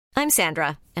I'm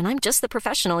Sandra, and I'm just the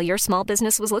professional your small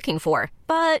business was looking for.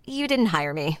 But you didn't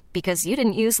hire me because you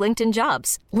didn't use LinkedIn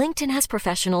Jobs. LinkedIn has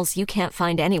professionals you can't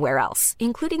find anywhere else,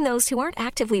 including those who aren't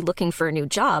actively looking for a new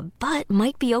job, but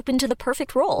might be open to the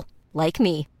perfect role, like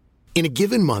me. In a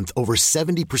given month, over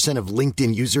 70% of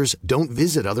LinkedIn users don't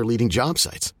visit other leading job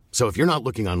sites. So if you're not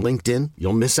looking on LinkedIn,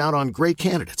 you'll miss out on great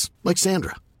candidates like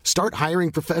Sandra. Start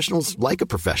hiring professionals like a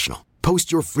professional.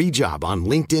 Post your free job on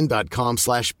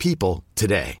linkedin.com/people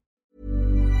today.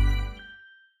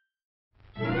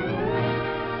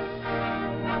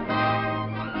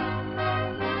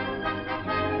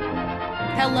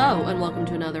 Hello, and welcome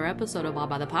to another episode of All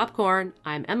by the Popcorn.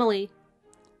 I'm Emily.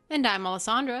 And I'm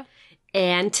Alessandra.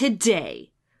 And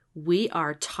today, we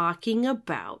are talking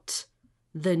about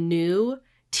the new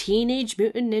Teenage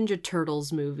Mutant Ninja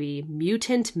Turtles movie,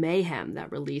 Mutant Mayhem,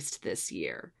 that released this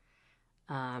year.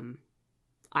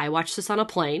 I watched this on a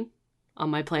plane,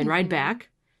 on my plane ride back.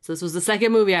 So this was the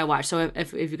second movie I watched. So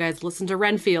if you guys listen to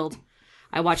Renfield,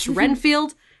 I watched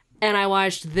Renfield, and I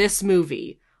watched this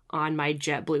movie on my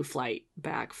JetBlue flight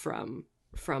back from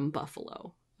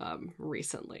Buffalo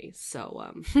recently.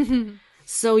 So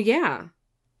so yeah.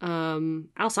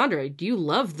 Alessandra, do you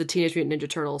love the Teenage Mutant Ninja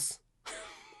Turtles?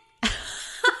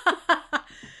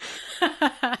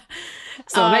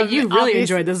 So I bet you really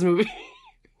enjoyed this movie.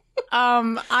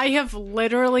 I have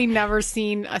literally never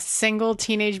seen a single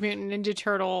Teenage Mutant Ninja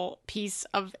Turtle piece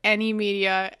of any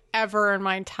media ever in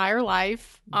my entire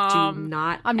life. Do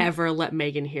not ever let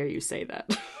Megan hear you say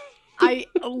that. I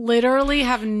literally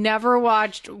have never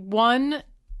watched one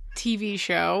TV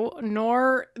show,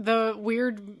 nor the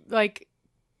weird,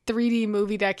 3D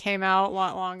movie that came out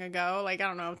long ago, I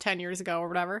don't know, 10 years ago or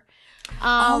whatever.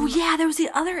 Oh, yeah, there was the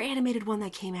other animated one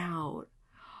that came out.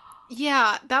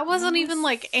 Yeah, that wasn't even,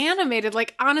 animated.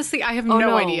 Honestly, I have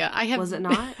no idea. Was it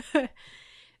not?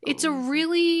 It's a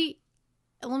really...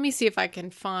 Let me see if I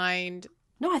can find...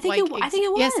 No, I think it was.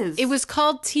 Yes, it was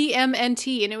called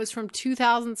TMNT, and it was from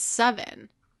 2007.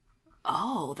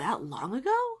 Oh, that long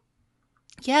ago?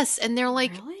 Yes, and they're Really?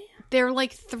 they're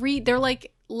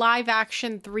live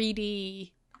action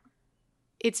 3D.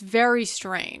 It's very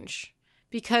strange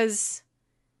because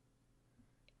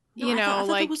I thought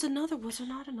there was another. Was there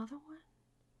not another one?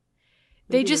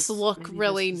 They just look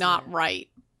really not right.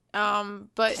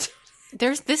 But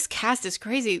this cast is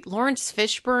crazy. Lawrence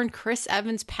Fishburne, Chris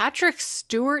Evans, Patrick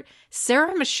Stewart,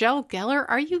 Sarah Michelle Gellar.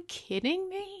 Are you kidding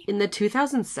me? In the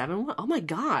 2007 one? Oh my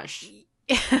gosh.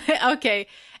 Okay.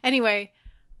 Anyway,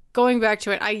 going back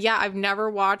to it, I've never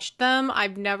watched them.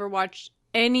 I've never watched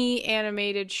any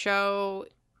animated show.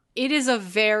 It is a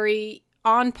very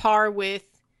on par with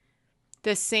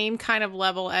the same kind of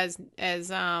level as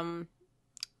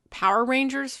Power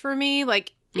Rangers for me.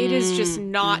 It is just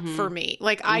not for me.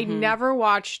 I never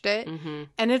watched it.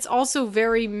 And it's also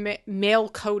very male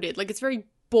coded. It's very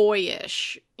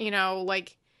boyish,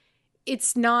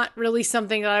 it's not really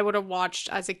something that I would have watched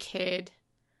as a kid.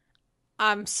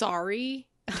 I'm sorry.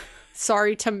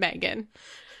 Sorry to Megan.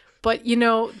 But,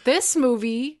 this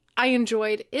movie I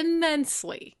enjoyed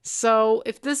immensely. So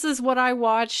if this is what I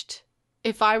watched,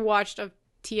 if I watched a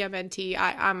TMNT,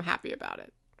 I'm happy about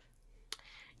it.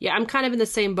 Yeah, I'm kind of in the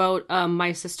same boat.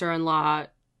 My sister-in-law,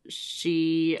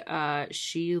 she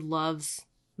loves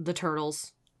the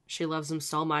Turtles. She loves them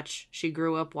so much. She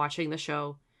grew up watching the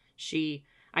show. She,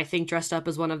 I think, dressed up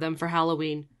as one of them for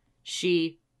Halloween.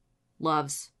 She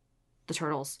loves the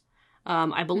Turtles.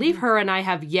 I believe her and I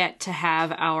have yet to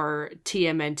have our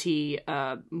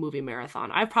TMNT movie marathon.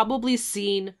 I've probably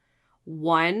seen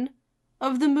one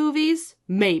of the movies,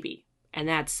 maybe, and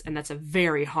that's a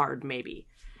very hard maybe.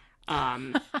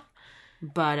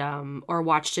 But or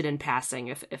watched it in passing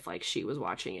if she was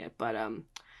watching it. But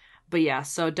yeah,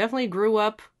 so definitely grew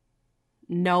up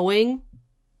knowing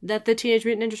that the Teenage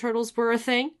Mutant Ninja Turtles were a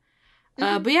thing.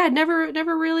 But yeah, never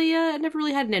really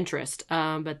had an interest.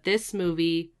 But this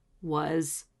movie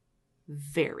was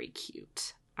very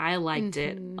cute. I liked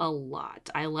it a lot.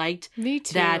 I liked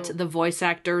that the voice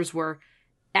actors were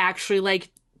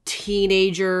actually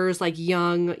teenagers,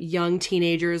 young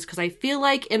teenagers, because I feel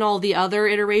like in all the other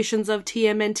iterations of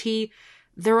TMNT,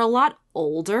 they're a lot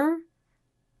older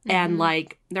and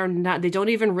they don't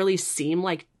even really seem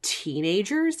like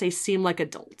teenagers. They seem like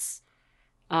adults.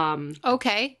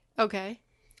 Okay.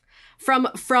 From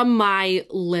my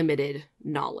limited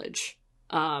knowledge.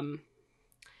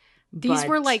 These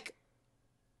were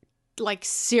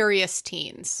serious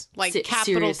teens,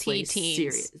 capital T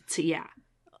teens. Serious.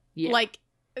 Yeah.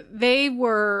 They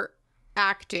were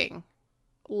acting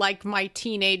like my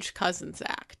teenage cousins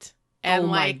act. And oh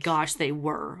my gosh, they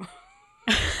were.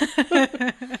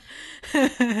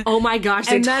 Oh my gosh,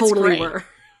 they totally were.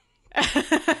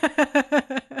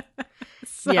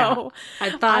 So yeah,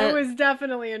 I was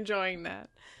definitely enjoying that.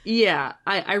 Yeah,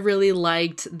 I really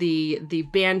liked the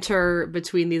banter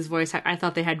between these voice actors. I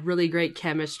thought they had really great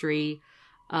chemistry.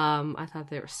 I thought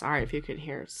they were, sorry if you could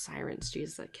hear sirens.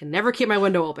 Jesus, I can never keep my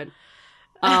window open.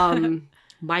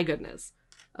 My goodness.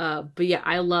 But yeah,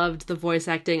 I loved the voice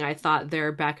acting. I thought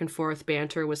their back and forth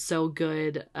banter was so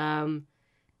good.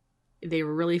 They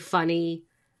were really funny.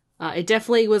 It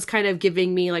definitely was kind of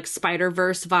giving me like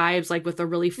Spider-Verse vibes, like with a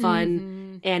really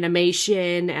fun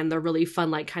animation and the really fun,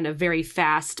 like kind of very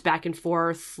fast back and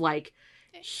forth, like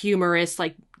humorous,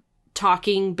 like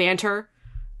talking banter.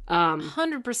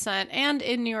 100%, and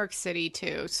in New York City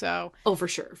too. So for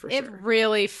sure. It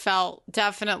really felt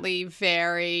definitely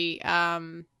very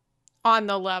on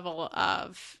the level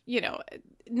of,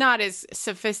 not as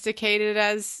sophisticated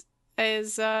as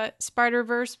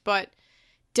Spider-Verse, but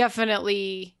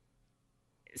definitely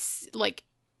like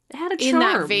it had a charm. In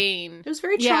that vein. It was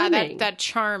very charming. Yeah, that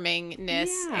charmingness.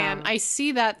 Yeah. And I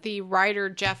see that the writer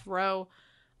Jeff Rowe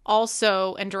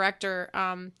also, and director,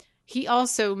 he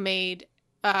also made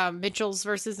Mitchell's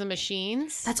versus the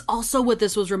Machines. That's also what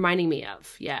this was reminding me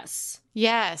of. Yes,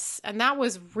 and that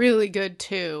was really good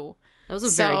too. That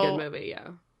was a very good movie.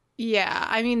 Yeah,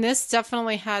 I mean, this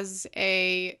definitely has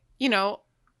a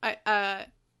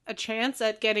chance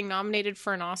at getting nominated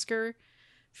for an Oscar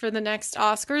for the next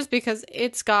Oscars, because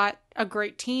it's got a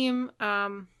great team,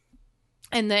 and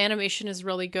the animation is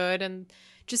really good, and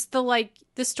just the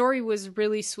story was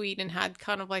really sweet and had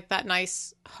kind of like that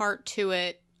nice heart to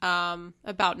it,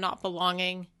 about not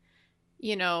belonging,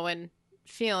 and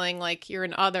feeling like you're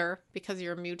an other because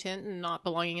you're a mutant and not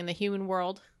belonging in the human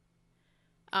world.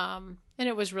 And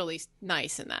it was really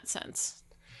nice in that sense.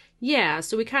 Yeah,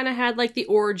 so we kind of had like the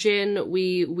origin.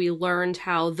 We learned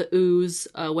how the ooze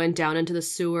went down into the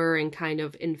sewer and kind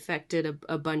of infected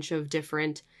a bunch of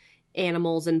different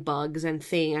animals and bugs and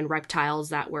reptiles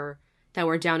that were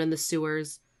down in the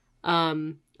sewers.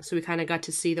 So we kind of got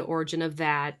to see the origin of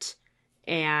that,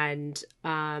 and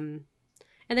then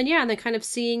kind of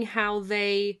seeing how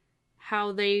they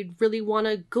really want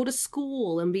to go to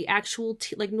school and be actual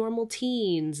like normal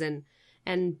teens and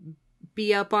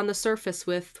be up on the surface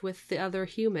with the other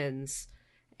humans,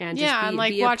 and just and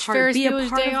like watch Ferris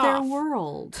Bueller's Day Off. Their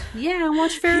world. Yeah, and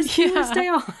watch Ferris Bueller's Day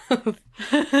Off.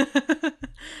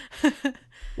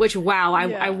 Which, wow,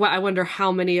 I wonder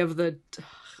how many of the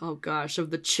of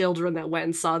the children that went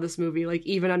and saw this movie like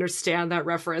even understand that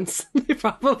reference. They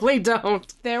probably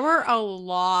don't. There were a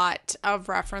lot of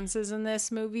references in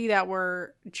this movie that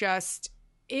were just,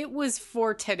 it was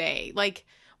for today. Like,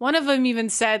 one of them even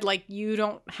said, like, you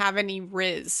don't have any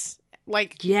Riz.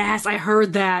 Like, yes, I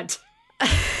heard that.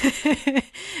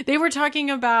 They were talking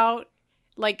about,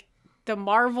 like, the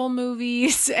Marvel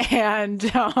movies and,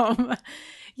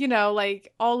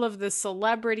 like, all of the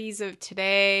celebrities of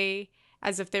today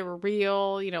as if they were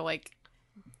real, like,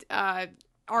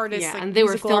 artists. Yeah, like, and they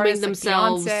were filming artists,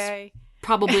 themselves like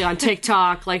probably on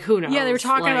TikTok. Like, who knows? Yeah, they were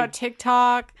talking about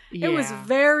TikTok. Yeah. It was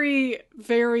very,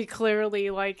 very clearly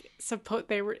like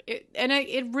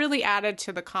it really added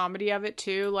to the comedy of it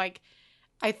too. Like,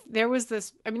 it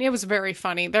was very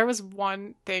funny. There was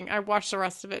one thing, I watched the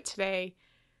rest of it today.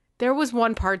 There was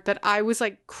one part that I was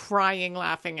like crying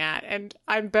laughing at, and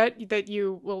I bet that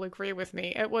you will agree with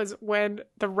me. It was when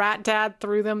the rat dad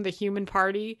threw them the human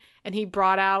party and he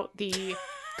brought out the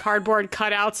cardboard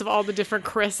cutouts of all the different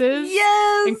Chris's.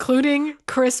 Yes! Including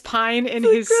Chris Pine in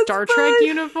his Star Trek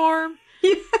uniform.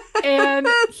 Yes. And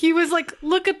he was like,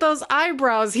 look at those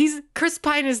eyebrows. Chris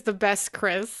Pine is the best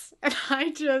Chris. And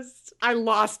I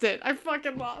lost it. I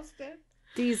fucking lost it.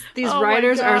 These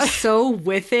writers are so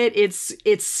with it.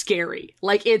 It's scary.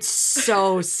 Like, it's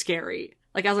so scary.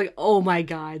 Like, I was like, oh my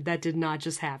God, that did not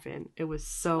just happen. It was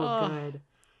so good.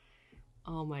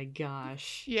 Oh my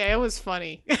gosh. Yeah, it was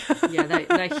funny. Yeah,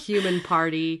 that human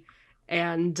party.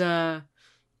 And oh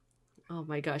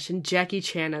my gosh. And Jackie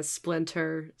Chan as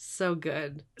Splinter. So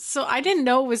good. So I didn't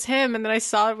know it was him, and then I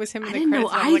saw it was him in the credits. I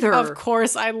didn't know either. Like, of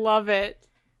course, I love it.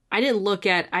 I didn't look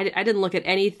at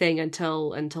anything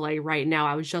until like right now.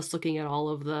 I was just looking at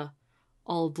all the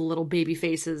little baby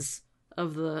faces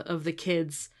of the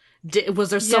kids. Was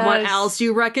there someone else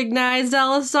you recognized,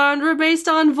 Alessandra, based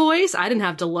on voice? I didn't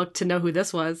have to look to know who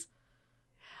this was.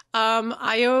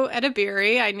 Ayo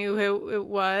Edebiri, I knew who it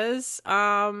was.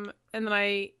 And then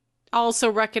I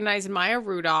also recognized Maya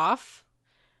Rudolph.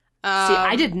 See,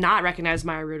 I did not recognize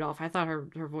Maya Rudolph. I thought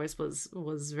her voice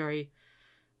was very...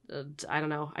 I don't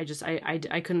know. I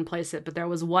couldn't place it, but there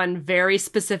was one very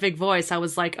specific voice. I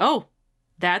was like, oh,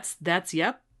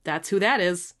 Yep, that's who that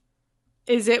is.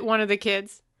 Is it one of the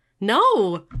kids?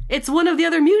 No, it's one of the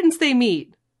other mutants they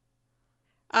meet.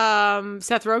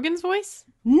 Seth Rogen's voice?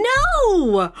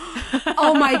 No!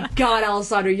 Oh my god,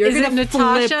 Alessandra, you're gonna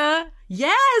Natasha? flip.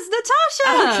 Yes,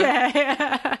 Natasha!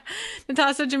 Okay.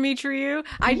 Natasha Demetriou.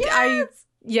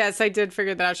 Yes, I did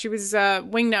figure that out. She was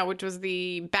Wingnut, which was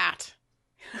the bat.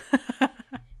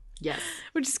 Yes.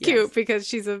 Which is cute because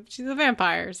she's a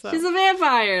vampire. So. She's a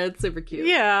vampire. It's super cute.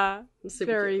 Yeah.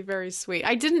 Super very, cute. very sweet.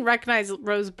 I didn't recognize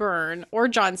Rose Byrne or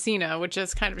John Cena, which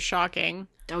is kind of shocking.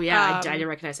 Oh, yeah. I didn't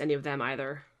recognize any of them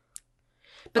either.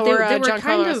 But or they were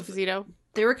Giancarlo Esposito.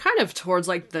 They were kind of towards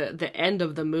like the end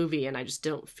of the movie, and I just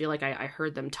don't feel like I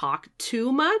heard them talk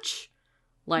too much.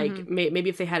 Like, maybe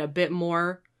if they had a bit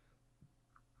more...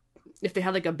 If they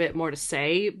had like a bit more to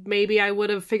say, maybe I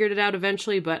would have figured it out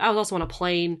eventually. But I was also on a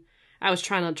plane. I was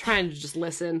trying to just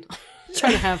listen,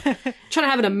 trying to have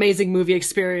an amazing movie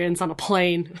experience on a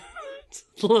plane.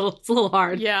 It's a little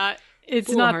hard. Yeah,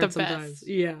 it's not the sometimes. best.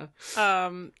 Yeah.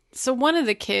 So one of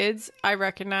the kids I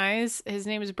recognize, his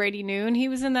name is Brady Noon. He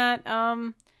was in that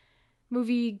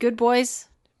movie Good Boys.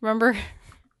 Remember?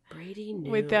 Brady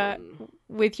Noon.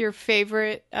 With your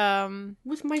favorite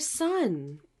with my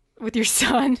son. With your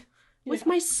son. With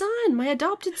my son, my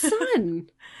adopted son.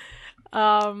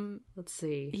 Let's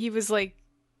see. He was like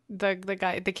the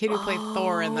kid who played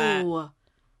Thor in that.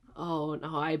 Oh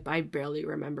no, I barely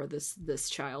remember this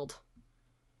child.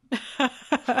 But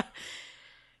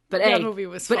that movie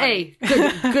was funny.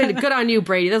 Good on you,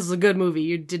 Brady. This was a good movie.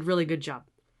 You did really good job.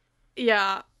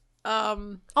 Yeah.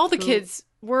 All the kids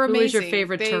were amazing. Who was your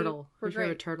favorite turtle? Your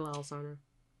favorite turtle, Alessandra?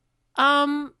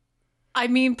 I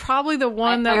mean, probably the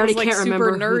one that I already was like can't super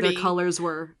remember nerdy. who their colors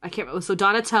were. I can't remember. So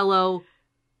Donatello,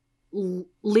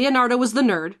 Leonardo was the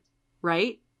nerd,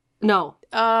 right? No.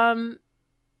 No.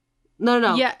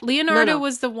 Yeah, Leonardo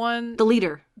was the one. The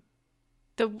leader.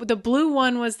 The blue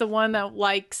one was the one that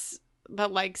likes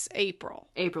April.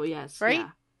 April, yes. Right?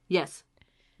 Yeah.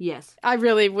 Yes. I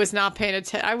really was not paying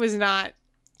attention. I was not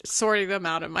sorting them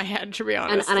out in my head, to be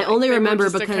honest. And I only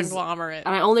remember because a conglomerate.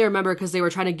 And I only remember because they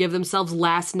were trying to give themselves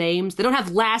last names. They don't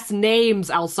have last names,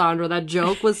 Alessandra. That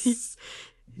joke was.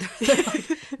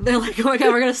 they're like, oh my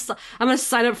god, I'm gonna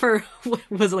sign up for.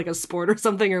 Was it like a sport or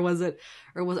something, or was it?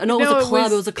 No, it was a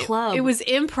club. It was a club. It was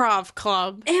improv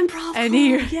club. Improv club.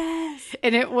 Yes.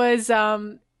 And it was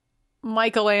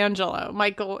Michelangelo,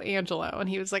 and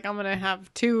he was like, I'm gonna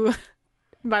have two.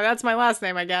 That's my last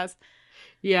name, I guess.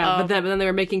 Yeah, but then they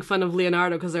were making fun of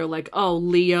Leonardo because they were like, oh,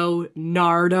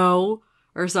 Leonardo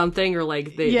or something, or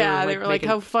like they were like,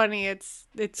 how funny it's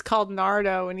called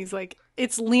Nardo, and he's like,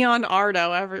 it's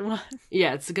Leonardo, everyone.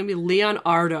 Yeah, it's gonna be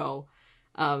Leonardo.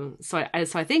 So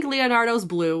I think Leonardo's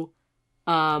blue.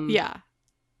 Yeah.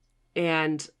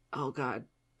 And oh god,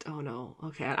 oh no,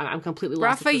 okay, I'm completely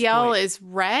lost. Raphael is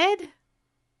red.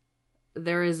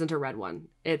 There isn't a red one.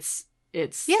 It's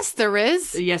yes, there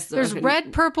is. Yes, there's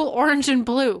red, purple, orange, and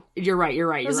blue. You're right.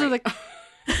 Those are the.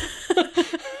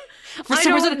 For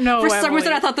some reason,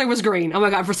 I thought there was green. Oh my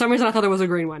god! For some reason, I thought there was a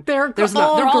green one. They're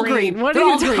all green. What are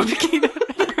you talking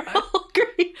about? They're all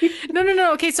green.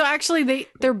 No. Okay, so actually,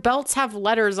 their belts have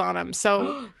letters on them.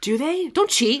 So do they? Don't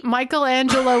cheat.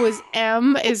 Michelangelo is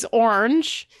M is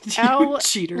orange. L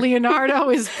cheater. Leonardo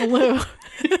is blue.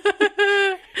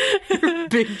 You're a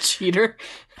big cheater.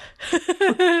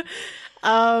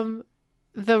 The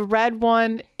red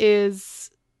one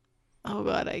is. Oh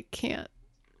god, I can't.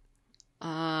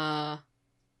 I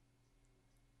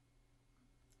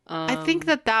think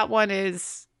that one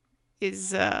is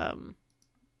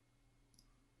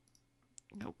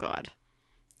oh god.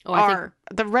 R.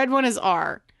 The red one is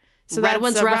R. So red that's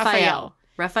one's Raphael.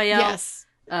 Raphael. Yes.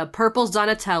 Purple's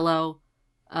Donatello.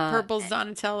 Purple's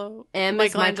Donatello. M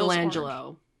is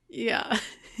Michelangelo. Yeah.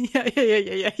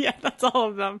 Yeah. That's all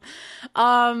of them.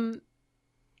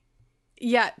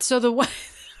 Yeah. So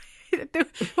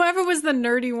whoever was the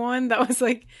nerdy one that was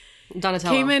like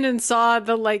Donatello came in and saw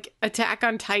the like Attack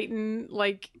on Titan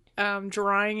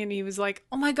drawing, and he was like,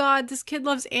 oh my god, this kid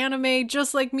loves anime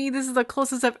just like me. This is the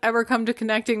closest I've ever come to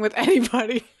connecting with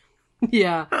anybody.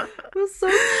 Yeah. It was so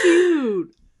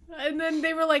cute. And then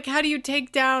they were like, how do you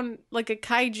take down like a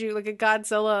kaiju, like a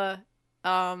Godzilla?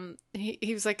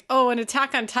 He was like, oh, an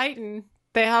Attack on Titan,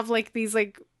 they have like these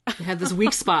like they have this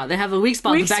weak spot. They have a weak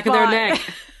spot in the back of their neck.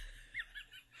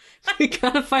 We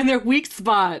gotta find their weak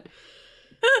spot.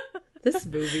 This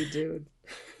movie, dude.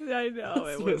 I know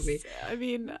it was. I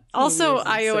mean, also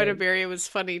Io Edeberry was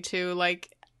funny too.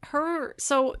 Like her.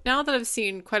 So now that I've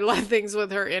seen quite a lot of things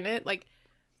with her in it, like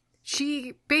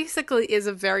she basically is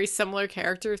a very similar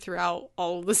character throughout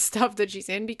all the stuff that she's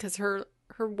in, because her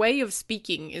her way of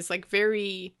speaking is like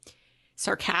very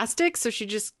sarcastic. So she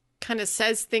just kind of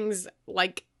says things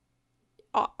like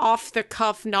off the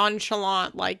cuff,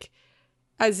 nonchalant, like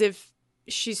as if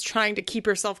she's trying to keep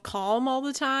herself calm all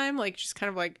the time. Like she's kind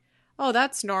of like, oh,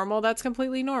 that's normal. That's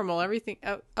completely normal. Everything.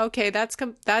 Oh, okay.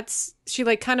 That's she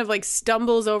like kind of like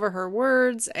stumbles over her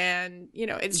words. And, you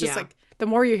know, it's just like the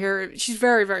more you hear her, she's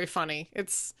very, very funny.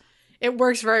 It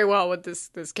works very well with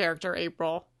this character,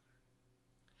 April.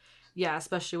 Yeah,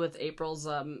 especially with April's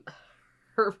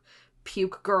her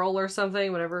puke girl or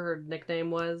something, whatever her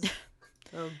nickname was.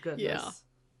 Oh goodness.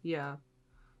 Yeah.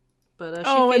 But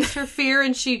she faced her fear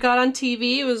and she got on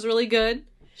TV. It was really good.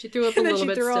 She threw up a little bit. And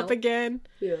then she threw up again.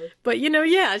 Yeah. But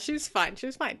she was fine. She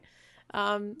was fine.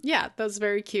 That was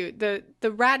very cute.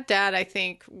 The rat dad, I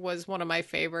think, was one of my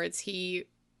favorites. He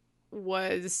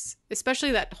was,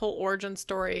 especially that whole origin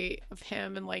story of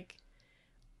him and like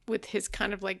with his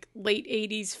kind of like late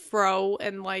 80s fro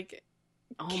and like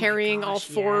carrying all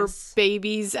four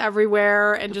babies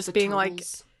everywhere and just being like,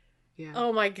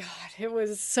 oh my god, it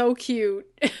was so cute.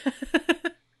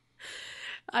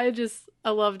 I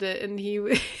loved it. And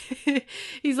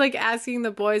he's like asking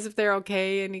the boys if they're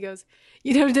okay, and he goes,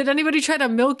 you know, did anybody try to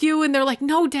milk you? And they're like,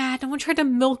 no, Dad, no one tried to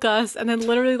milk us. And then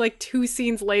literally like 2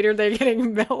 scenes later, they're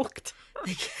getting milked.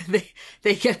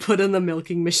 They get put in the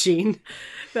milking machine.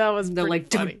 That was they're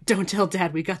like, funny. Don't tell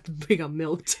Dad we got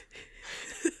milked.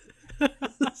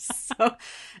 So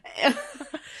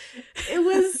it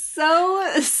was so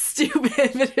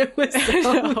stupid, but it was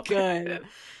so good.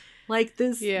 Like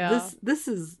this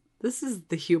is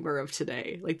the humor of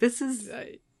today. Like this is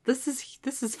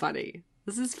funny.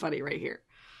 This is funny right here.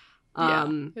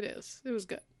 It is. It was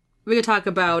good. We could talk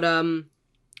about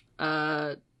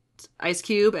Ice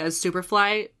Cube as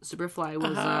Superfly. Superfly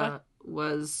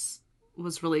was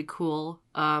really cool.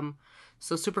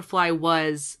 So Superfly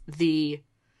was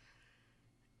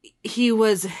he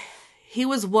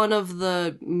was one of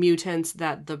the mutants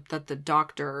that the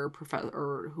doctor or professor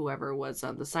or whoever was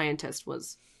the scientist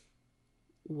was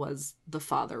the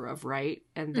father of, right?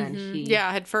 And then he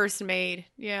had first made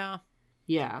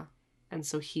and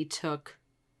so he took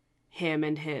him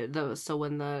and so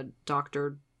when the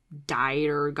doctor died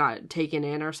or got taken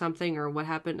in or something, or what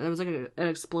happened, there was like an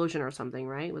explosion or something,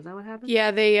 right? Was that what happened?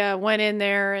 Yeah, they went in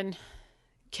there and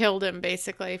killed him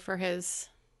basically for his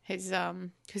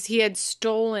because he had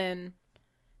stolen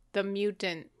the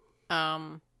mutant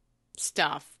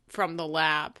stuff from the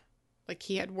lab. Like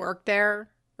he had worked there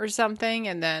or something,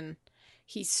 and then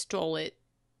he stole it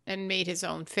and made his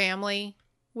own family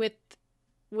with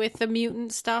the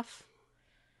mutant stuff.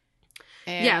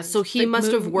 And so he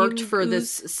must have worked for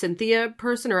this Cynthia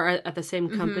person, or at the same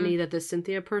company that this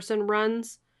Cynthia person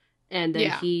runs, and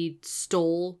then he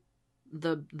stole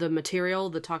the material,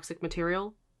 the toxic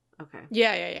material. Okay.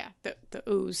 Yeah. The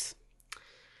ooze.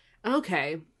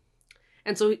 Okay.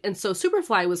 And so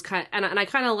Superfly was kind of, and I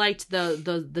kind of liked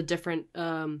the different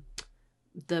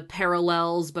the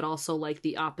parallels, but also like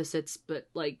the opposites, but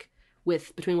like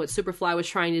between what Superfly was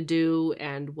trying to do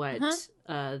and what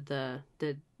the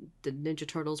Ninja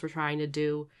Turtles were trying to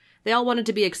do. They all wanted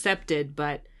to be accepted,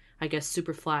 but I guess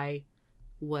Superfly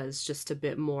was just a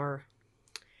bit more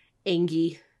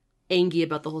angy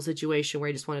about the whole situation, where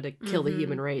he just wanted to kill the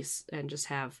human race and just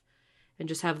have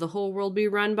the whole world be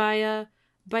run by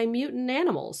mutant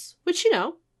animals, which, you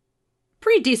know,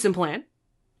 pretty decent plan.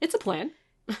 It's a plan.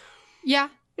 Yeah.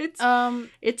 It's you a want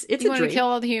dream. to kill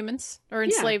all the humans or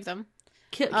enslave them.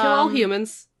 Kill all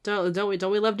humans. Don't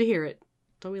we love to hear it?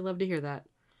 Don't we love to hear that?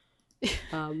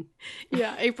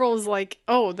 Yeah, April was like,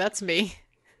 "Oh, that's me."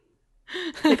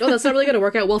 Like, oh, that's not really going to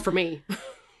work out well for me.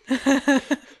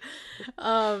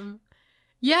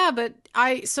 Yeah, but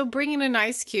so bringing in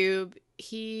Ice Cube,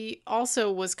 he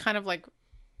also was kind of like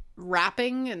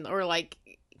rapping or like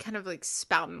kind of like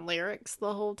spouting lyrics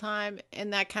the whole time,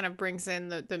 and that kind of brings in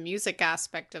the music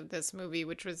aspect of this movie,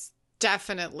 which was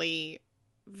definitely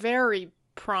very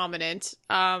prominent.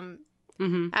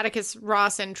 Atticus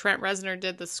Ross and Trent Reznor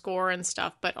did the score and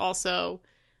stuff, but also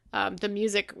the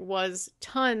music was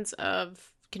tons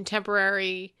of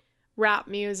contemporary rap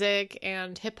music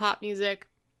and hip hop music,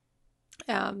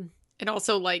 and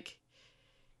also like,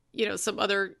 you know, some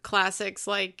other classics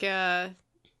like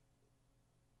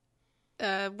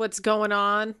What's Going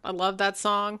On. I love that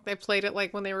song. They played it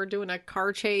like when they were doing a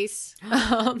car chase.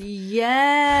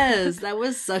 Yes, that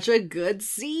was such a good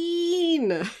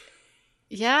scene.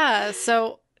 Yeah,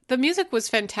 so the music was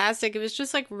fantastic. It was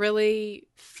just like really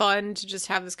fun to just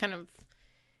have this kind of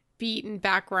beat and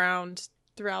background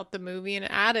throughout the movie, and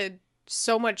it added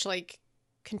so much like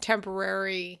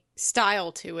contemporary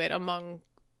style to it among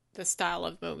the style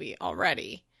of movie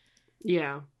already.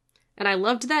 Yeah. And I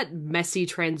loved that messy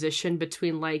transition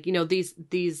between, like, you know, these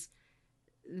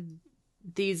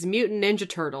mutant ninja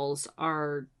turtles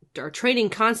are training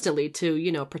constantly to,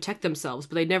 you know, protect themselves,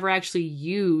 but they never actually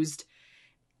used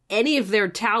any of their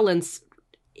talents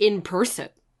in person,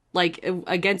 like,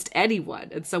 against anyone.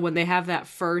 And so when they have that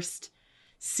first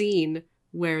scene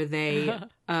where they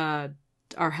are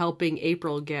helping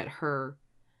April get her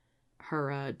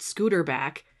scooter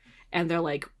back, and they're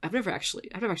like, I've never actually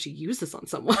used this on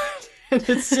someone. And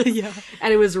it's just,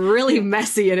 and it was really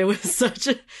messy, and it was such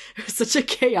a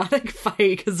chaotic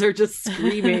fight because they're just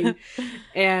screaming,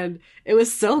 and it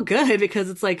was so good because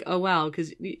it's like, oh wow,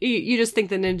 because you just think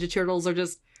the Ninja Turtles are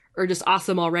just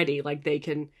awesome already. Like they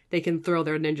can throw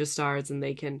their ninja stars and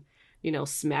they can, you know,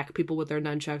 smack people with their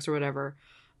nunchucks or whatever.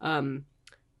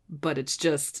 But it's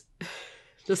just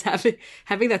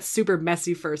having that super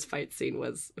messy first fight scene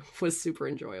was super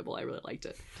enjoyable. I really liked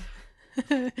it.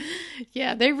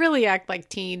 Yeah, they really act like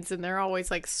teens, and they're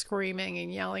always like screaming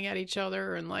and yelling at each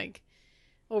other and like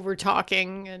over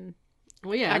talking and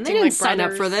well, yeah, and they didn't sign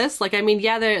up for this. Like, I mean,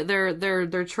 yeah,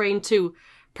 they're trained to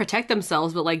protect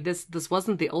themselves, but like this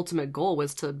wasn't the ultimate goal,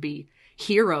 was to be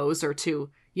heroes or to,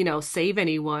 you know, save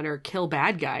anyone or kill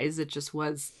bad guys. It is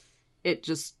what it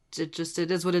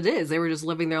is. They were just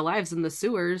living their lives in the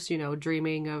sewers, you know,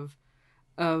 dreaming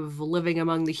of living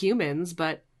among the humans,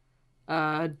 but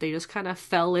they just kind of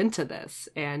fell into this,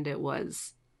 and it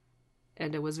was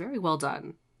very well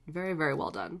done. Very, very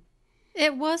well done.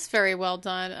 It was very well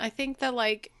done. I think that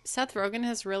like Seth Rogen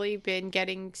has really been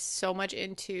getting so much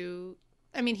into,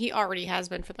 I mean, he already has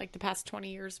been for like the past 20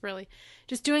 years, really.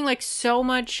 Just doing like so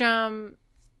much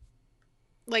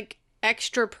like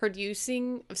extra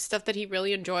producing of stuff that he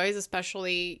really enjoys,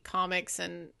 especially comics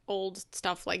and old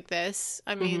stuff like this.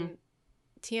 I mean,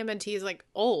 TMNT is like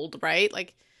old, right?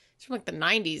 Like it's from like the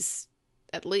 90s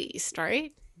at least,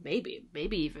 right? Maybe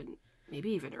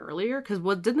even earlier, because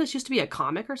didn't this used to be a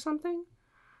comic or something?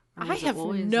 I have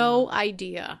no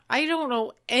idea. I don't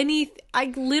know anything.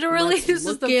 I literally, this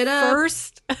is the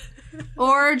first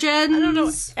origins. I don't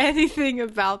know anything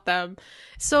about them.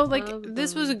 So like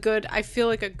this was I feel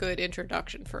like a good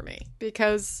introduction for me,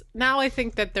 because now I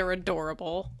think that they're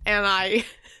adorable, and I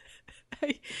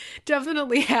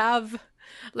definitely have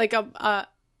like a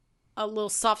little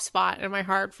soft spot in my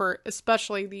heart for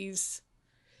especially these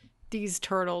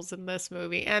turtles in this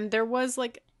movie. And there was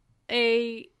like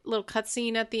a little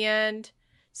cutscene at the end,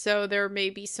 so there may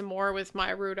be some more with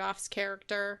Maya Rudolph's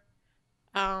character.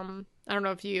 I don't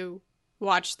know if you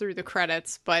watched through the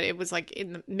credits, but it was like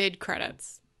in the mid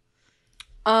credits.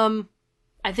 I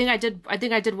think I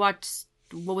did watch.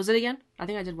 What was it again? I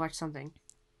think I did watch something.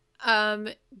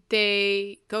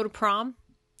 They go to prom,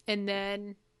 and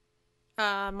then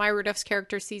Maya Rudolph's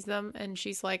character sees them, and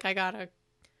she's like, I gotta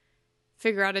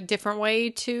figure out a different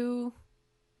way to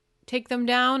take them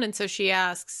down. And so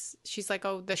she's like,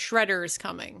 oh, the Shredder is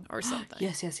coming or something.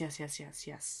 Yes.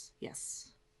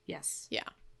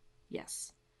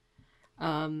 Yes.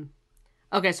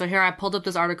 Okay, so here I pulled up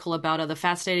this article about the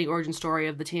fascinating origin story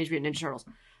of the Teenage Mutant Ninja Turtles.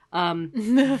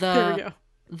 There we go.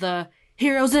 The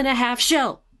Heroes in a Half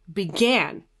Shell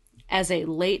began as a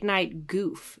late night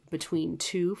goof between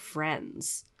two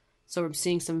friends. So we're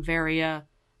seeing some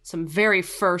very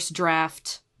first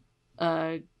draft,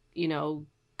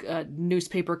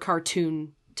 newspaper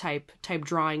cartoon type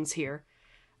drawings here.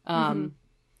 And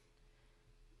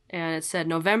it said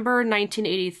November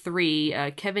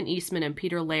 1983, Kevin Eastman and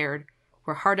Peter Laird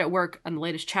were hard at work on the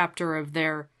latest chapter of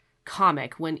their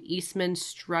comic when Eastman,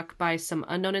 struck by some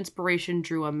unknown inspiration,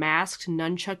 drew a masked,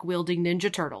 nunchuck-wielding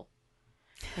Ninja Turtle.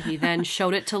 And he then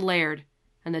showed it to Laird,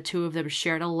 and the two of them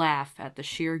shared a laugh at the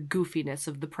sheer goofiness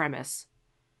of the premise.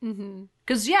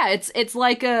 Because, yeah, it's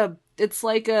like a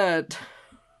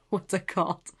what's it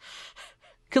called?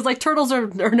 Because, like, turtles are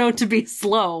known to be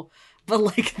slow, but,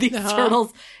 like, these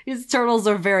turtles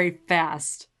are very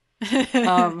fast.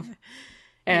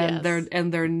 And they're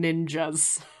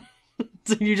ninjas.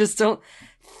 So you just don't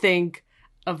think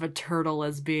of a turtle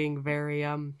as being very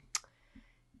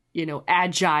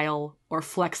agile or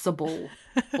flexible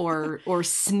or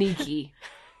sneaky.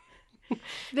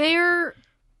 The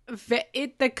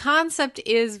concept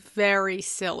is very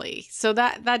silly. So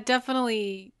that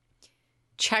definitely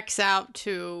checks out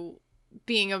to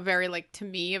being a very, like, to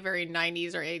me, a very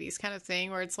 90s or 80s kind of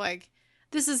thing, where it's like,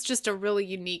 this is just a really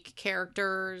unique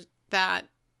character that,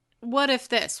 what if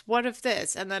this,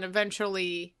 and then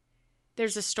eventually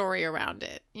there's a story around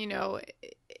it. You know,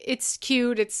 it's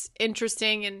cute, it's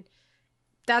interesting, and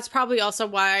that's probably also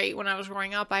why when I was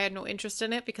growing up I had no interest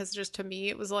in it, because just to me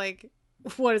it was like,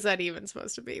 what is that even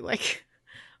supposed to be? Like,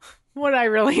 would I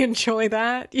really enjoy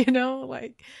that? You know,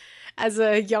 like as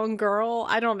a young girl,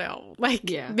 I don't know. Like,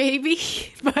 maybe,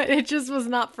 but it just was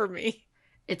not for me.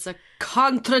 It's a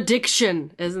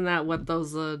contradiction. Isn't that what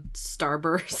those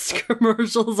Starburst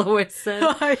commercials always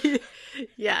said?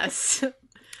 Yes.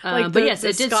 But yes,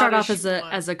 it did start off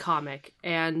as a comic,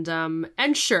 and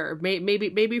sure,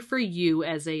 maybe for you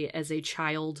as a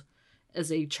child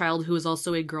who is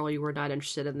also a girl, you were not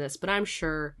interested in this. But I'm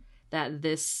sure that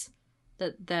this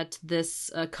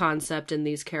concept and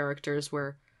these characters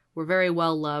were very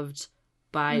well loved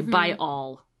by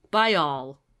all.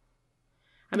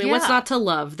 I mean, what's not to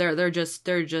love? They're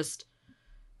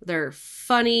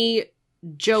funny,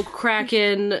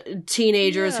 joke-cracking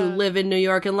teenagers who live in New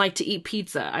York and like to eat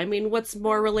pizza. I mean, what's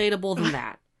more relatable than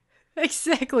that?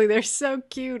 Exactly. They're so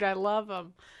cute. I love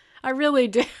them. I really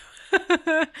do.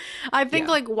 I think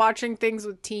like watching things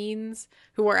with teens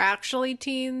who are actually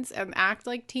teens and act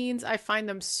like teens, I find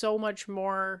them so much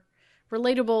more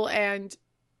relatable and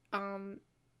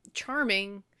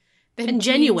charming than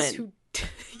genuine.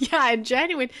 And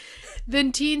genuine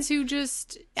than teens who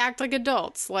just act like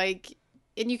adults. Like,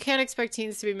 and you can't expect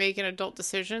teens to be making adult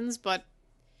decisions, but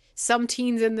some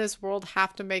teens in this world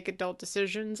have to make adult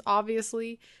decisions,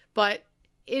 obviously. But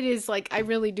it is like, I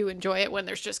really do enjoy it when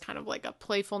there's just kind of like a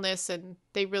playfulness and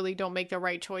they really don't make the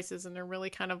right choices, and they're really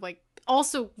kind of like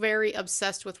also very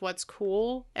obsessed with what's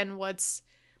cool and what's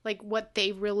like what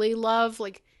they really love.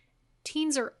 Like,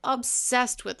 teens are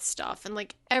obsessed with stuff, and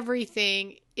like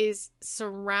everything is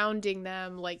surrounding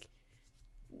them. Like,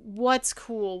 what's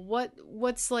cool,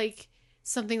 what's like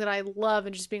something that I love,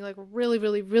 and just being like really,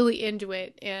 really, really into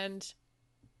it, and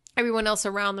everyone else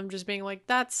around them just being like,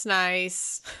 that's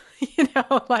nice. You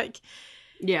know, like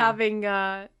having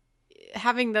the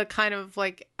kind of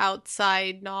like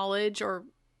outside knowledge or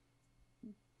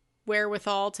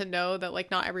wherewithal to know that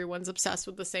like not everyone's obsessed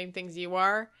with the same things you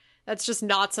are. That's just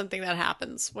not something that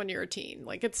happens when you're a teen.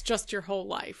 Like, it's just your whole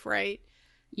life, right?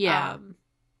 Yeah.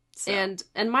 So. And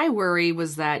my worry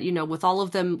was that, you know, with all of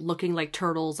them looking like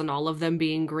turtles and all of them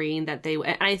being green, that they,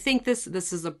 and I think this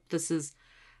is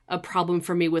a problem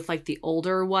for me with like the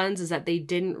older ones, is that they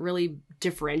didn't really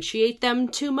differentiate them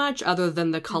too much other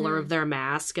than the color of their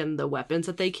mask and the weapons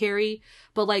that they carry.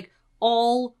 But like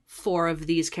all four of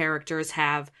these characters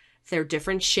have their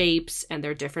different shapes and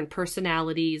their different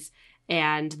personalities,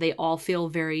 and they all feel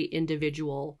very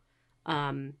individual,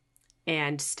 and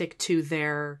stick to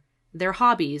their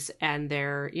hobbies and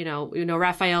their, you know,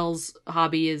 Raphael's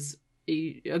hobby is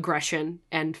aggression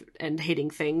and hating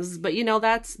things, but you know,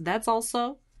 that's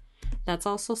also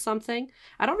something.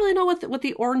 I don't really know what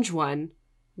the orange one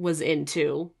was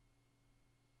into.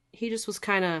 He was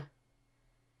the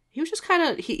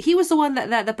one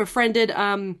that befriended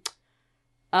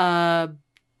the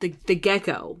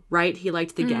gecko, right? He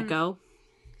liked the gecko.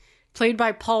 Played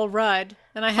by Paul Rudd.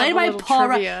 And I have a little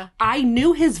trivia. I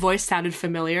knew his voice sounded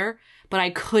familiar, but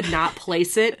I could not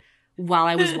place it while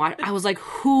I was watching. I was like,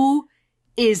 who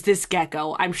is this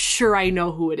gecko? I'm sure I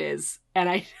know who it is. And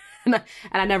I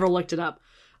never looked it up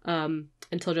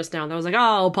until just now. And I was like,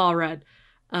 oh, Paul Rudd.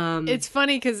 It's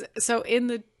funny because so in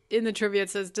the trivia it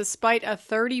says, despite a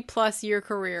 30-plus year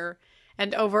career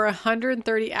and over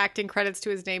 130 acting credits to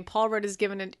his name, Paul Rudd is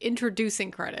given an introducing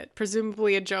credit,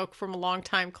 presumably a joke from a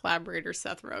longtime collaborator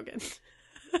Seth Rogen.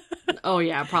 Oh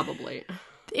yeah, probably.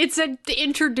 It said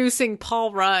introducing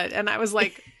Paul Rudd, and I was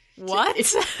like, what?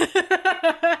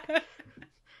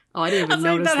 Oh, I didn't even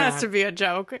notice that. That has to be a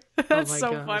joke. That's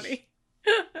so gosh. Funny.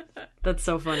 That's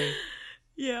so funny.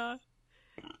 Yeah.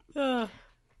 And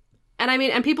I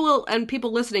mean, and people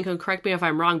listening can correct me if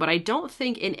I'm wrong, but I don't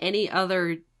think in any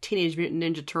other Teenage Mutant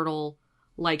Ninja Turtle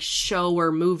like show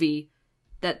or movie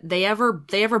that they ever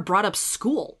brought up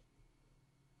school.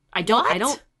 I don't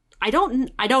know. I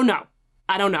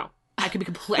could be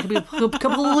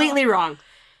completely wrong.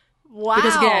 Wow.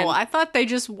 Because again, I thought they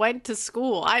just went to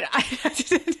school. I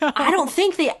didn't know. I don't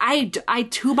think I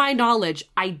to my knowledge,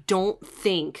 I don't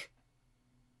think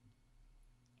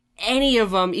any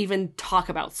of them even talk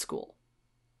about school.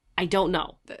 I don't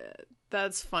know.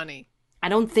 That's funny. I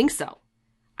don't think so.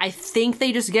 I think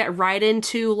they just get right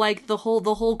into like the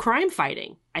whole crime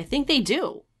fighting. I think they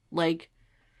do. Like,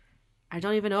 I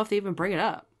don't even know if they even bring it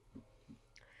up.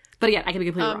 But again, I could be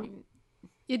completely wrong.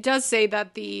 It does say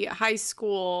that the high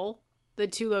school, the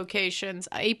two locations,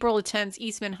 April attends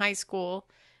Eastman High School,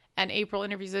 and April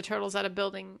interviews the Turtles at a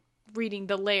building reading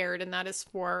The Laird, and that is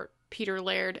for Peter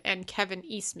Laird and Kevin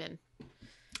Eastman.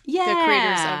 Yeah. The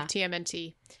creators of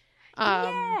TMNT.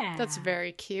 Yeah. That's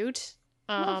very cute.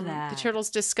 Love that. The Turtles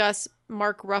discuss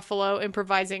Mark Ruffalo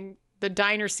improvising the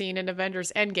diner scene in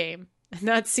Avengers Endgame. And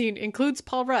that scene includes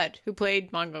Paul Rudd, who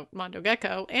played Mondo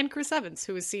Gecko, and Chris Evans,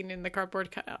 who was seen in the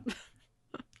cardboard cutout.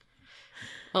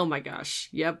 Oh my gosh.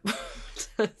 Yep.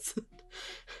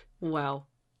 Wow.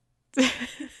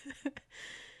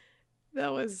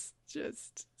 That was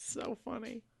just so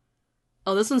funny.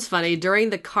 Oh, this one's funny.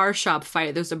 During the car shop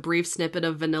fight, there's a brief snippet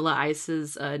of Vanilla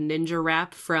Ice's ninja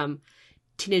rap from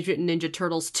Teenage Mutant Ninja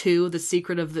Turtles 2, The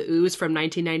Secret of the Ooze from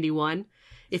 1991.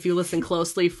 If you listen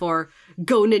closely for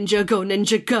Go Ninja, Go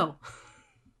Ninja, Go.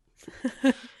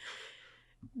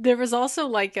 There was also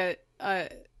like a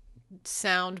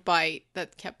sound bite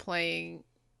that kept playing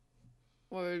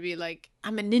where it would be like,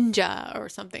 I'm a ninja or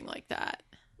something like that.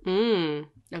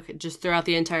 Okay, just throughout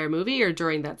the entire movie or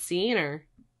during that scene or?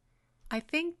 I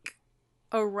think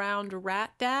around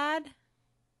Rat Dad.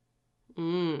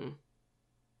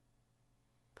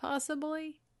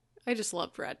 Possibly. I just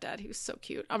loved Rat Dad. He was so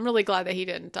cute. I'm really glad that he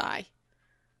didn't die.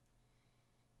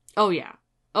 Oh, yeah.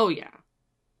 Oh, yeah.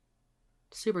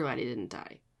 Super glad he didn't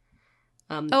die.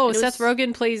 Seth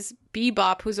Rogen plays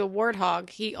Bebop, who's a warthog.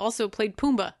 He also played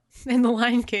Pumbaa in The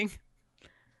Lion King.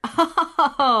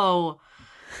 Oh!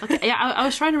 Okay, yeah, I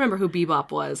was trying to remember who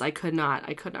Bebop was. I could not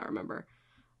remember.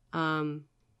 Thought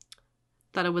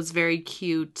it was very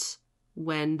cute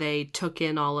when they took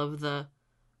in all of the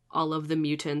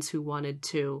mutants who wanted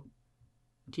to,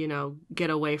 get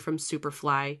away from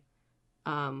Superfly,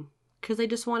 because they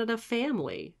just wanted a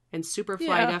family, and Superfly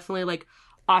definitely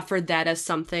offered that as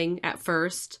something at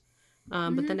first,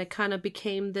 but then it kind of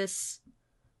became this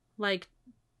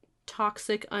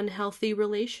toxic, unhealthy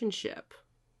relationship,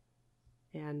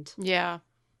 and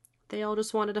they all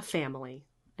just wanted a family,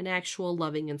 an actual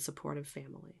loving and supportive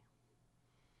family.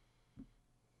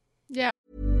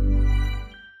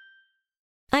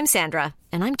 I'm Sandra,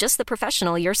 and I'm just the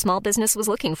professional your small business was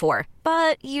looking for.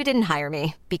 But you didn't hire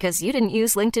me because you didn't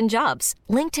use LinkedIn Jobs.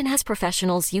 LinkedIn has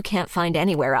professionals you can't find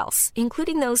anywhere else,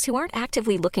 including those who aren't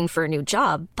actively looking for a new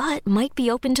job, but might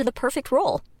be open to the perfect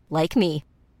role, like me.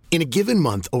 In a given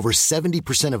month, over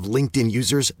 70% of LinkedIn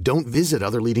users don't visit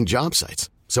other leading job sites.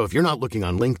 So if you're not looking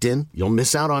on LinkedIn, you'll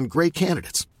miss out on great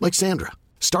candidates like Sandra.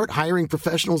 Start hiring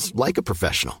professionals like a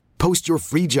professional. Post your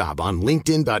free job on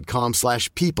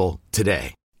linkedin.com/people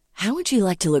today. How would you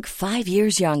like to look 5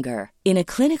 years younger? In a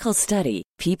clinical study,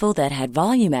 people that had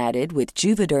volume added with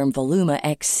Juvederm Voluma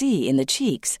XC in the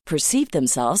cheeks perceived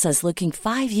themselves as looking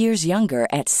 5 years younger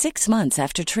at 6 months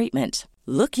after treatment.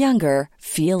 Look younger,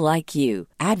 feel like you.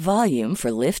 Add volume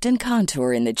for lift and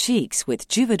contour in the cheeks with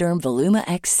Juvederm Voluma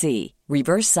XC.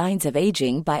 Reverse signs of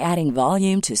aging by adding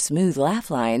volume to smooth laugh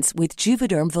lines with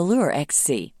Juvederm Volure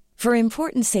XC. For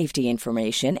important safety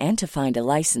information and to find a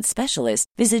licensed specialist,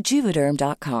 visit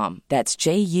Juvederm.com. That's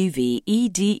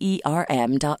JUVEDERM.com.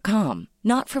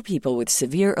 Not for people with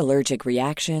severe allergic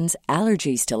reactions,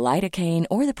 allergies to lidocaine,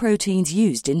 or the proteins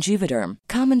used in Juvederm.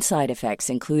 Common side effects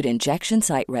include injection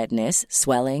site redness,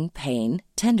 swelling, pain,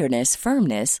 tenderness,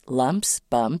 firmness, lumps,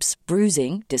 bumps,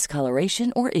 bruising,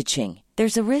 discoloration, or itching.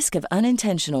 There's a risk of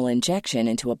unintentional injection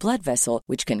into a blood vessel,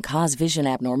 which can cause vision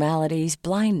abnormalities,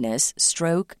 blindness,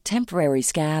 stroke, temporary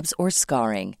scabs, or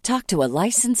scarring. Talk to a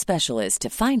licensed specialist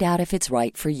to find out if it's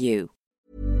right for you.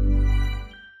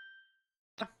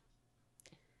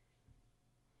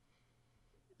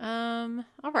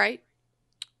 All right.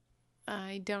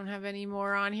 I don't have any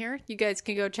more on here. You guys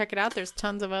can go check it out. There's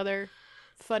tons of other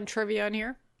fun trivia on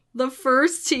here. The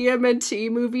first TMNT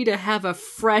movie to have a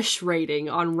fresh rating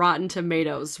on Rotten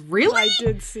Tomatoes. Really? I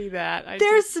did see that.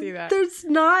 There's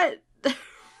not...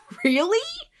 Really?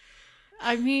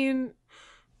 I mean,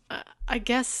 I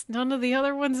guess none of the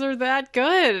other ones are that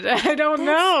good. I don't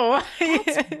know.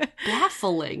 That's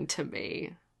baffling to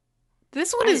me.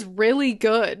 This one is really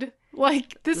good.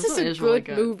 This is a good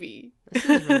movie. This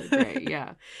is really great,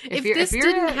 yeah. If this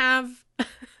didn't have...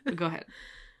 Go ahead.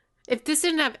 If this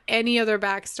didn't have any other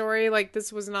backstory,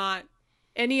 this was not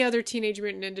any other Teenage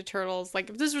Mutant Ninja Turtles,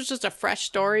 if this was just a fresh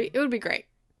story, it would be great.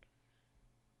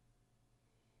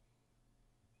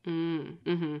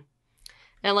 Mm-hmm.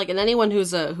 And and anyone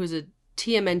who's a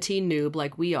TMNT noob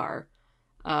like we are,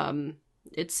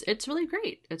 it's really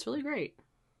great. It's really great.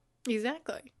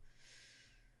 Exactly.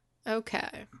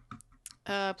 Okay.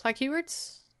 Plot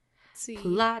keywords? Let's see.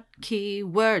 Plot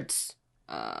keywords.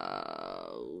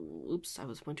 Oops, I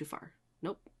went too far.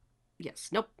 Nope. Yes.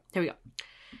 Nope. Here we go.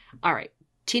 All right.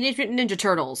 Teenage Mutant Ninja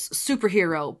Turtles,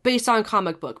 superhero, based on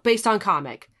comic book, based on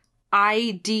comic.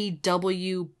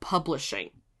 IDW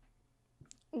Publishing.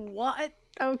 What?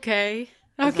 Okay.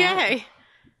 Okay.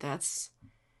 That's...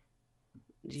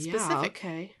 Yeah, specific.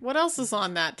 Okay. What else is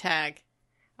on that tag?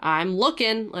 I'm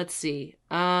looking. Let's see.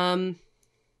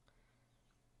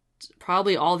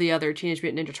 probably all the other Teenage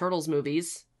Mutant Ninja Turtles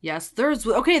movies. Yes, there's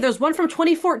one from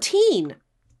 2014.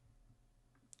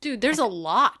 Dude, there's a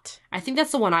lot. I think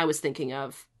that's the one I was thinking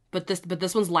of. But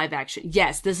this one's live action.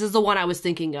 Yes, this is the one I was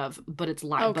thinking of, but it's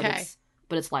live. Okay.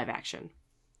 But it's live action.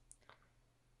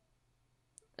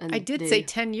 And I did say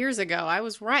 10 years ago. I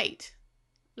was right.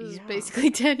 This is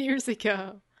basically 10 years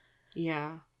ago.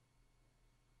 Yeah.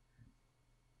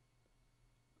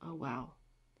 Oh wow.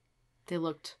 They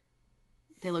looked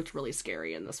really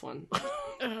scary in this one.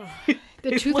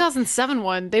 The 2007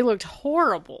 one, they looked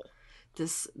horrible.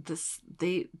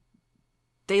 They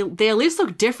at least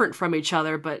look different from each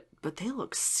other, but they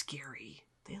look scary.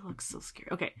 They look so scary.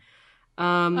 Okay.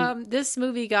 This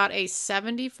movie got a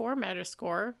 74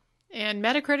 Metascore, and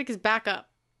Metacritic is back up.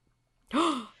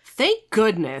 Thank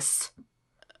goodness.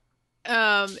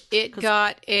 It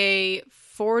got a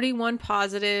 41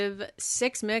 positive,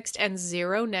 6 mixed, and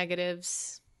 0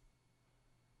 negatives.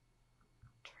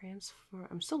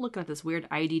 I'm still looking at this weird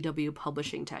IDW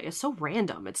publishing tag. It's so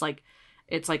random. It's like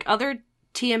other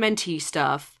TMNT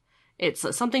stuff.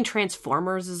 It's something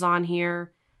Transformers is on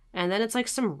here, and then it's like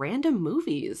some random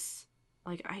movies.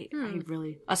 Like I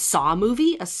really a Saw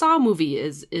movie. A Saw movie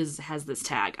has this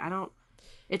tag.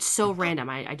 It's so random.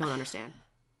 I don't understand.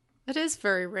 It is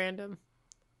very random.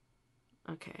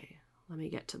 Okay, let me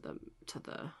get to the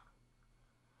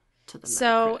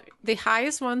So Metacritic. the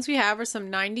highest ones we have are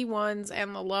some 91s,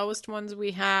 and the lowest ones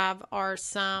we have are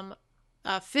some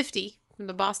 50 from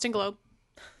the Boston Globe.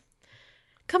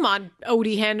 Come on,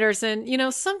 Odie Henderson. You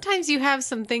know, sometimes you have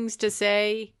some things to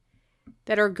say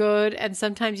that are good, and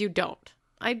sometimes you don't.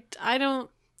 I don't...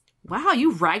 Wow,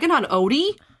 you ragging on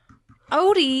Odie?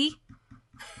 Odie?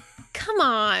 Come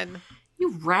on.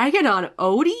 You ragging on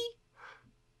Odie?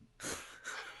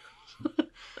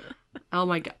 Oh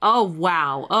my god. Oh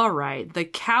wow. Alright. The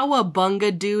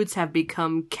Cowabunga dudes have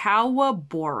become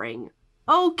cowa-boring.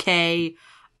 Okay.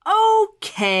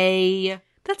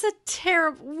 That's a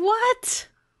terrible... What?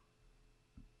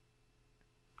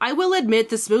 I will admit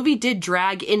this movie did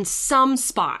drag in some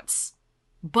spots.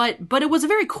 But it was a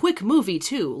very quick movie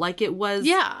too. Like it was...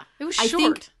 Yeah, it was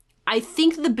short. I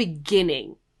think the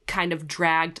beginning kind of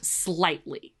dragged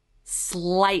slightly.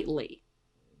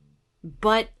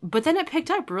 But then it picked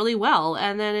up really well,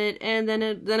 and then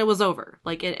it was over.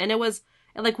 Like it was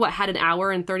like what, had an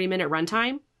hour and 30-minute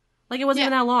runtime? Like it wasn't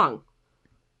even that long.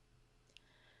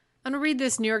 I'm gonna read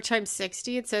this New York Times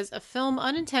 60. It says, a film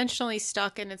unintentionally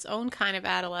stuck in its own kind of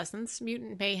adolescence,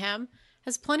 Mutant Mayhem,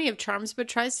 has plenty of charms, but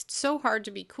tries so hard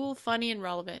to be cool, funny, and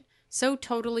relevant, so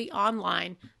totally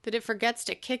online, that it forgets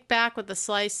to kick back with a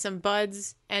slice, some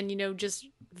buds, and, just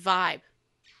vibe.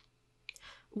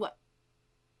 What?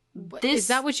 Is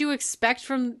that what you expect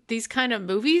from these kind of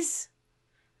movies?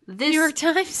 New York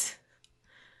Times?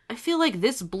 I feel like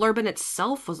this blurb in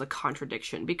itself was a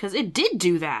contradiction, because it did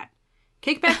do that.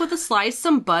 Kick back with a slice,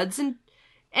 some buds, and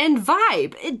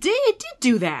vibe. It did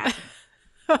do that.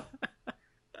 I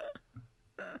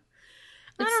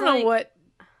don't know what...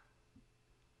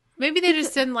 Maybe they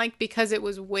just didn't like because it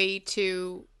was way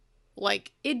too...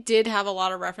 Like, it did have a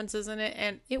lot of references in it,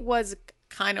 and it was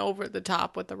kind of over the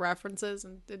top with the references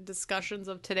and the discussions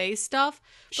of today's stuff.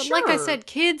 But like I said,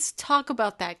 kids talk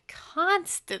about that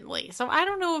constantly. So I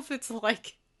don't know if it's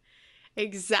like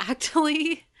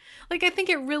exactly... Like, I think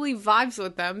it really vibes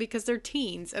with them because they're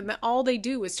teens and all they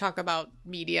do is talk about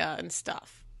media and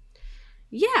stuff.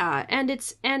 Yeah, and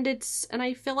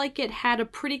I feel like it had a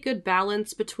pretty good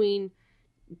balance between,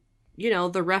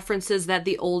 the references that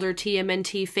the older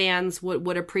TMNT fans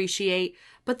would appreciate,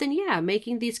 but then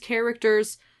making these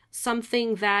characters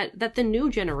something that the new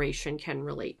generation can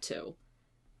relate to.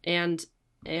 And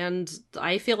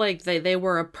I feel like they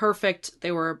were a perfect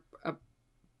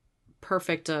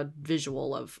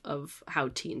visual of how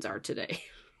teens are today.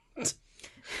 Just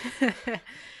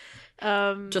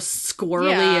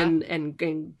squirrely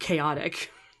and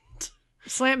chaotic.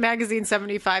 Slant Magazine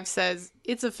 75 says,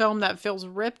 it's a film that feels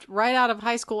ripped right out of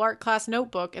high school art class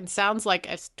notebook and sounds like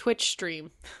a Twitch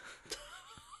stream.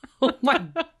 Oh my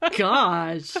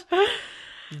gosh.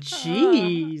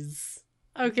 Jeez.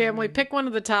 Okay, Emily, pick one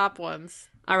of the top ones.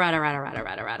 All right. Oh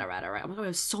my god, we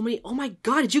have so many. Oh my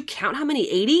god, did you count how many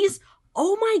 80s?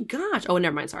 Oh my gosh. Oh,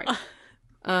 never mind, sorry.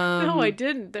 No, I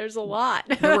didn't. There's a lot.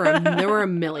 there were a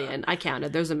million. I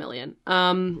counted. There's a million.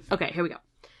 Okay, here we go.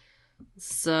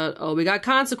 So, we got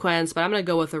Consequence, but I'm going to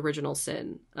go with Original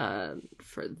Sin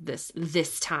for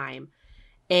this time.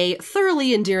 A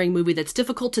thoroughly endearing movie that's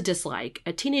difficult to dislike.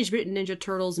 Teenage Mutant Ninja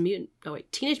Turtles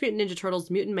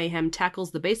Mutant Mayhem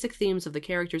tackles the basic themes of the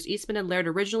characters Eastman and Laird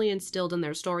originally instilled in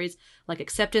their stories, like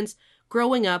acceptance,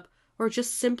 growing up, or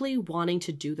just simply wanting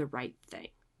to do the right thing.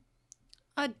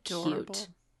 Adorable. Cute.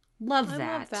 Love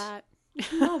that. I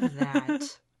love that. Love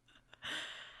that.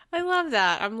 I love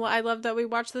that. I love that we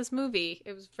watched this movie.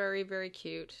 It was very, very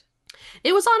cute.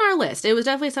 It was on our list. It was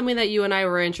definitely something that you and I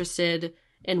were interested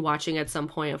in watching at some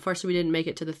point. Unfortunately, we didn't make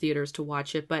it to the theaters to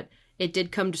watch it, but it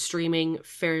did come to streaming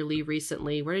fairly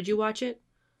recently. Where did you watch it?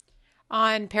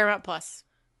 On Paramount Plus.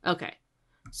 Okay.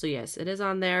 So yes, it is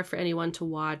on there for anyone to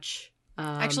watch.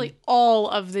 Actually, all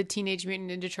of the Teenage Mutant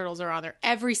Ninja Turtles are on there.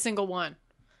 Every single one.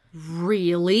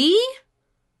 Really?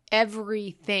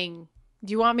 Everything.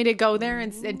 Do you want me to go there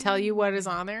and tell you what is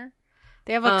on there?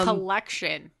 They have a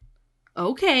collection.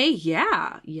 Okay,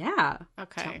 yeah.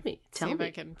 Okay. Tell me. If I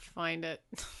can find it.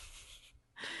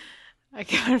 I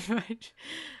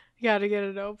gotta get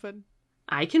it open.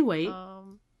 I can wait.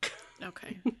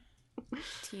 Okay.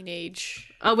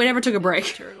 Teenage. Oh, we never took a break.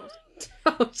 Turtles.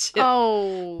 Oh shit.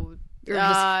 Oh,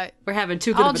 we're having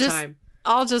too good of a time.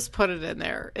 I'll just put it in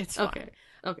there. It's fine.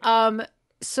 Okay.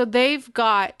 So they've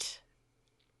got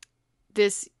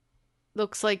this,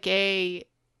 looks like a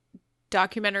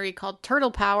documentary called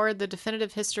Turtle Power: The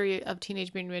Definitive History of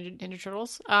Teenage Mutant Ninja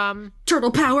Turtles.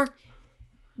 Turtle Power.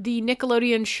 The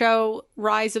Nickelodeon show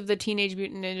Rise of the Teenage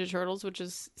Mutant Ninja Turtles, which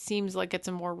seems like it's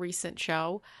a more recent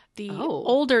show. The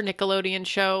older Nickelodeon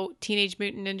show Teenage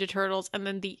Mutant Ninja Turtles, and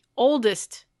then the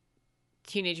oldest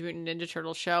Teenage Mutant Ninja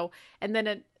Turtles show, and then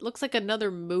it looks like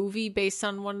another movie based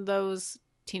on one of those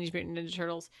Teenage Mutant Ninja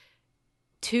Turtles.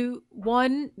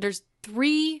 There's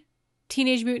 3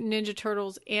 Teenage Mutant Ninja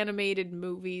Turtles animated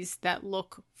movies that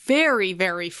look very,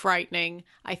 very frightening.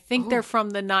 I think they're from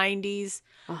the 90s.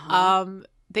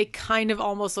 They kind of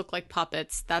almost look like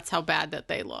puppets. That's how bad that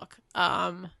they look.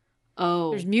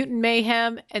 There's Mutant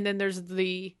Mayhem, and then there's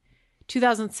the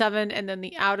 2007, and then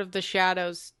the Out of the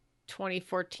Shadows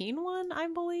 2014 one, I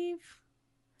believe.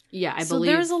 Yeah, I believe. So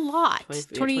there's a lot.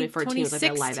 2014 was like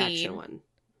that live action one.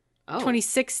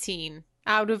 2016,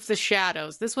 Out of the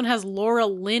Shadows. This one has Laura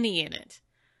Linney in it.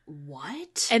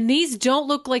 What? And these don't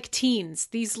look like teens.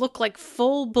 These look like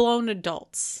full-blown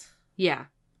adults. Yeah.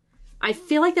 I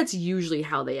feel like that's usually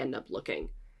how they end up looking.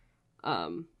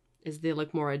 Is they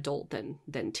look more adult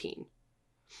than teen.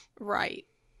 Right.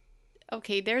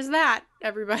 Okay, there's that,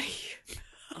 everybody.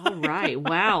 All right.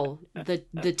 Wow. The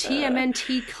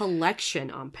TMNT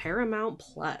collection on Paramount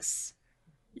Plus.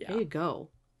 Yeah. There you go.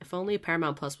 If only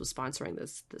Paramount Plus was sponsoring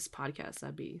this podcast,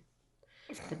 that'd be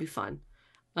fun.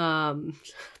 But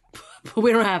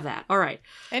we don't have that. All right.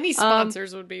 Any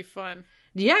sponsors would be fun.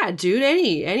 Yeah, dude.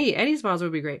 Any sponsor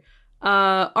would be great.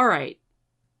 All right.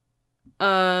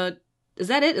 Is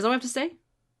that it? Is that all I have to say?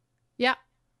 Yeah.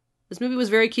 This movie was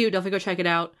very cute. Definitely go check it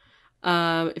out.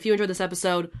 If you enjoyed this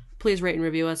episode, please rate and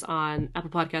review us on Apple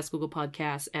Podcasts, Google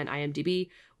Podcasts, and IMDb.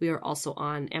 We are also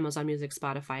on Amazon Music,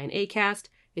 Spotify, and Acast.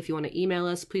 If you want to email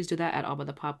us, please do that at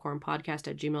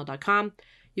allbythepopcornpodcast@gmail.com.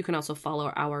 You can also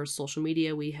follow our social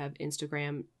media. We have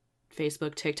Instagram,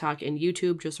 Facebook, TikTok, and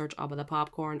YouTube. Just search All By The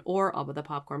Popcorn or All By The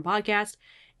Popcorn Podcast.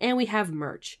 And we have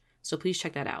merch, so please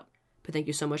check that out. But thank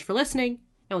you so much for listening,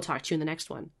 and we'll talk to you in the next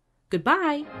one.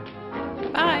 Goodbye.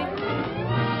 Bye.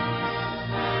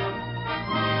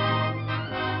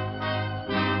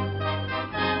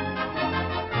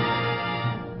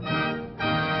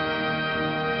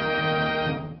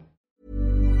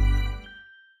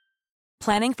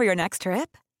 Planning for your next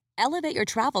trip? Elevate your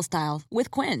travel style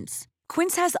with Quince.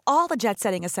 Quince has all the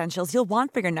jet-setting essentials you'll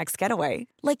want for your next getaway,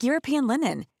 like European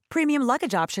linen, premium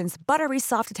luggage options, buttery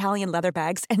soft Italian leather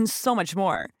bags, and so much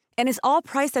more. And is all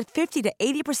priced at 50 to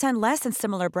 80% less than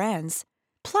similar brands.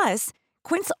 Plus,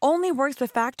 Quince only works with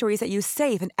factories that use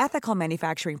safe and ethical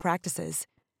manufacturing practices.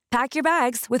 Pack your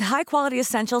bags with high-quality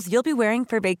essentials you'll be wearing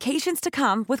for vacations to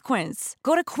come with Quince.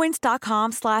 Go to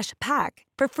quince.com/pack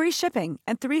for free shipping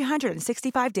and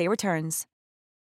 365-day returns.